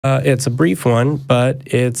It's a brief one, but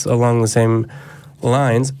it's along the same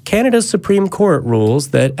lines. Canada's Supreme Court rules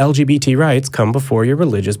that LGBT rights come before your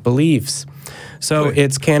religious beliefs. So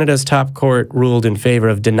it's Canada's top court ruled in favor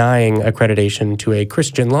of denying accreditation to a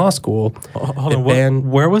Christian law school. Hold on,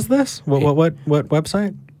 where was this? What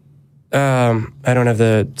website? I don't have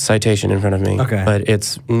the citation in front of me, but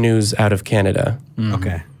it's news out of Canada.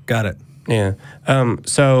 Okay, got it. Yeah.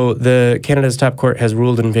 So the Canada's top court has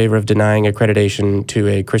ruled in favor of denying accreditation to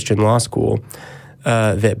a Christian law school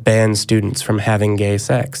that bans students from having gay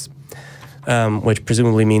sex, which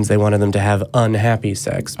presumably means they wanted them to have unhappy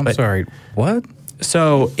sex. I'm sorry, what?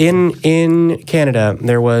 So in Canada,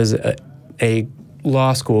 there was a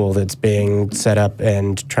law school that's being set up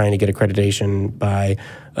and trying to get accreditation by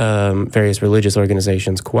various religious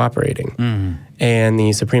organizations cooperating. And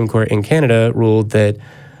the Supreme Court in Canada ruled that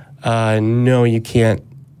no, you can't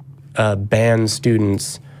ban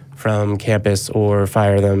students from campus or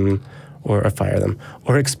fire them or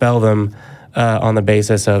expel them on the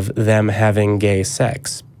basis of them having gay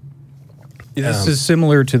sex. This is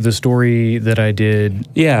similar to the story that I did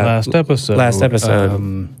last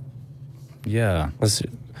episode. Yeah.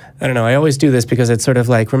 I don't know. I always do this because it's sort of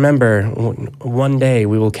like, remember, one day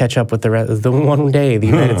we will catch up with the rest. One day the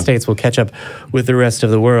United States will catch up with the rest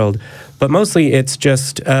of the world. But mostly it's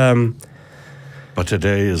just. But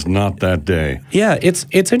today is not that day. Yeah, it's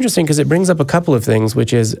interesting because it brings up a couple of things,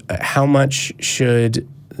 which is how much should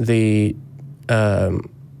the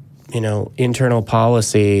internal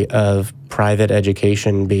policy of private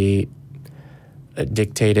education be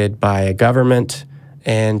dictated by a government,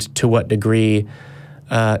 and to what degree,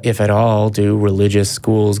 if at all, do religious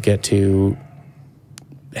schools get to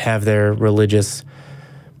have their religious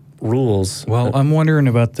rules? Well, I'm wondering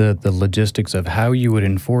about the logistics of how you would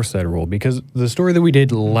enforce that rule, because the story that we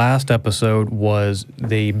did last episode was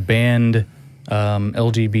they banned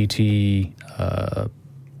LGBT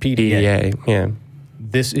PDA. Yeah.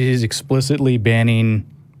 This is explicitly banning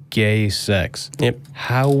gay sex. Yep.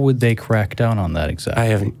 How would they crack down on that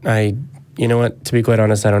exactly? You know what? To be quite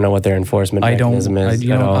honest, I don't know what their enforcement mechanism is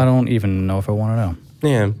at all. I don't even know if I want to know.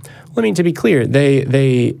 Yeah. Well, I mean, to be clear,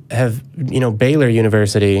 they have, Baylor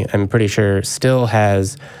University, I'm pretty sure, still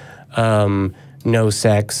has no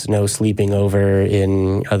sex, no sleeping over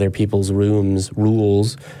in other people's rooms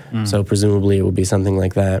rules. So presumably it would be something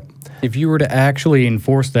like that. If you were to actually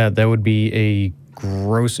enforce that, that would be a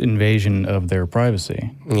gross invasion of their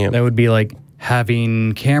privacy. Yeah. That would be like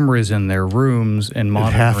having cameras in their rooms and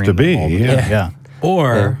monitoring. It'd have to be, yeah.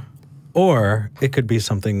 Or it could be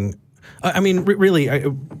something. I mean, really,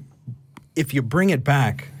 if you bring it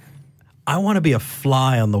back, I want to be a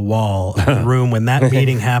fly on the wall of the room when that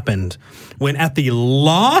meeting happened. When at the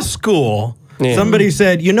law school, somebody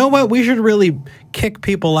said, you know what, we should really kick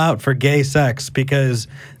people out for gay sex because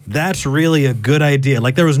that's really a good idea.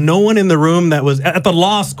 Like, there was no one in the room that was at the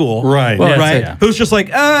law school. Right. Well, right. Who's just like,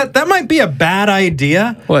 that might be a bad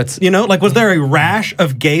idea. What's like, was there a rash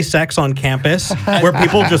of gay sex on campus where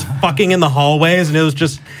people just fucking in the hallways, and it was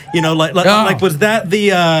just, like was that the,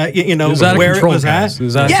 where it was at?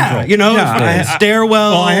 Stairwells.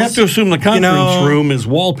 Well, I have to assume the conference room is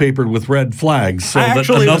wallpapered with red flags, so that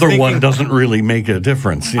another one doesn't really make a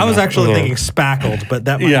difference. I was actually thinking spackled, but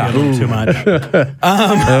that might be a little too much.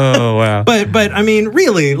 Oh, wow. But I mean,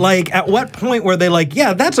 really, like, at what point were they like,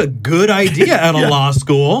 yeah, that's a good idea at a law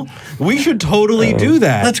school. We should totally do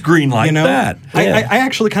that. Let's green light that. I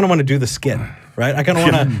actually kind of want to do the skit. Right, I kind of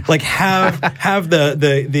want to like have the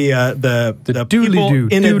people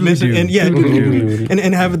in administration,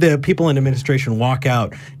 and have the people in administration walk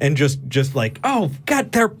out and just like, oh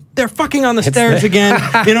God, they're fucking on the stairs again,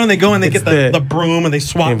 and they go and they get the broom and they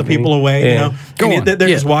swat the people away, they're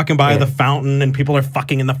just walking by the fountain and people are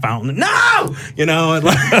fucking in the fountain. No,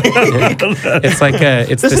 it's like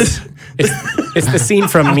it's the scene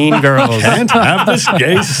from Mean Girls. Can't have this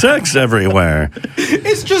gay sex everywhere.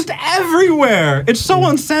 It's just everywhere. It's so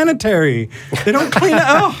unsanitary. They don't clean it.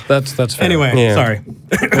 Oh, that's fair. Anyway, sorry.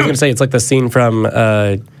 I was going to say it's like the scene from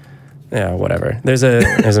whatever. There's a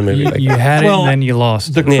movie. Like you had it and then you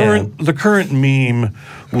lost. The current meme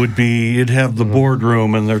would be you'd have the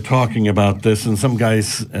boardroom and they're talking about this, and some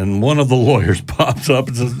guys and one of the lawyers pops up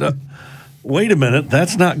and says, wait a minute,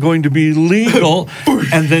 that's not going to be legal.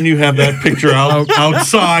 And then you have that picture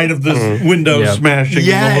outside of this window smashing,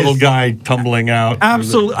 and the little guy tumbling out.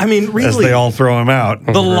 Absolutely. I mean, really. As they all throw him out.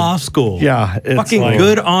 The law school. Yeah. It's fucking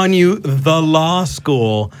good on you. The law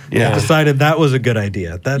school decided that was a good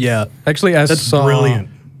idea. Actually, that's brilliant.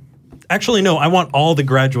 Actually, no, I want all the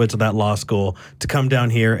graduates of that law school to come down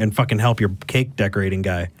here and fucking help your cake decorating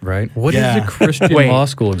guy. Right. What is a Christian law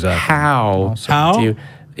school exactly? How?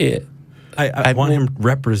 I want him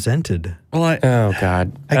represented. Well, Oh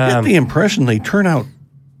God. I get the impression they turn out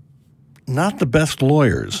not the best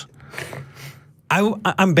lawyers.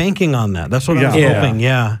 I'm banking on that. That's what I was Yeah. hoping.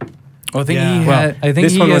 Yeah. Well, I think Yeah. he Well, had. I think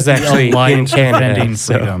this he one has was the actually in Alliance Canada, Defending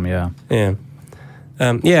so- Freedom. Yeah. Yeah.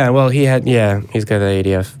 Yeah. Well, he's got the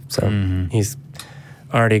ADF, so he's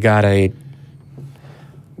already got a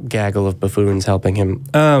gaggle of buffoons helping him.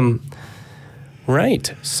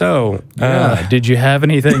 Right. So, Did you have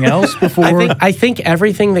anything else before? I think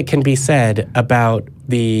everything that can be said about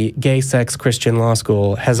the gay sex Christian law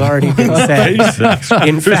school has already been said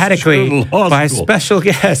emphatically Christian law by school. special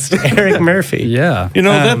guest Eric Murphy. yeah. You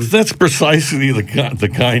know, that's precisely the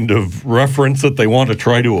kind of reference that they want to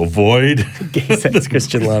try to avoid. Gay sex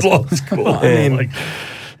Christian law school. Law school. I mean, like,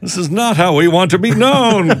 this is not how we want to be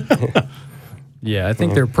known. Yeah, I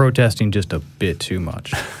think they're protesting just a bit too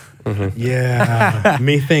much. Yeah.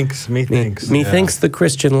 Methinks. Methinks the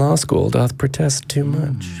Christian law school doth protest too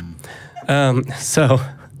much. So,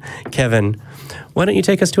 Kevin, why don't you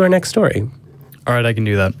take us to our next story? All right, I can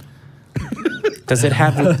do that. Does it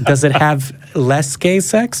have less gay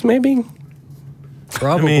sex? Maybe.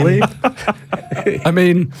 Probably. I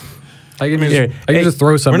mean, I can just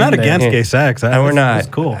throw something. We're not in there. against gay sex. No, we're not. That's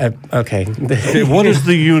cool. Okay. Okay, what is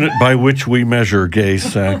the unit by which we measure gay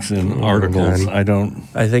sex in articles? God. I don't.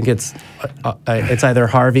 I think it's either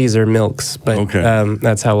Harvey's or Milk's, but Okay.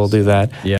 that's how we'll do that. Yeah,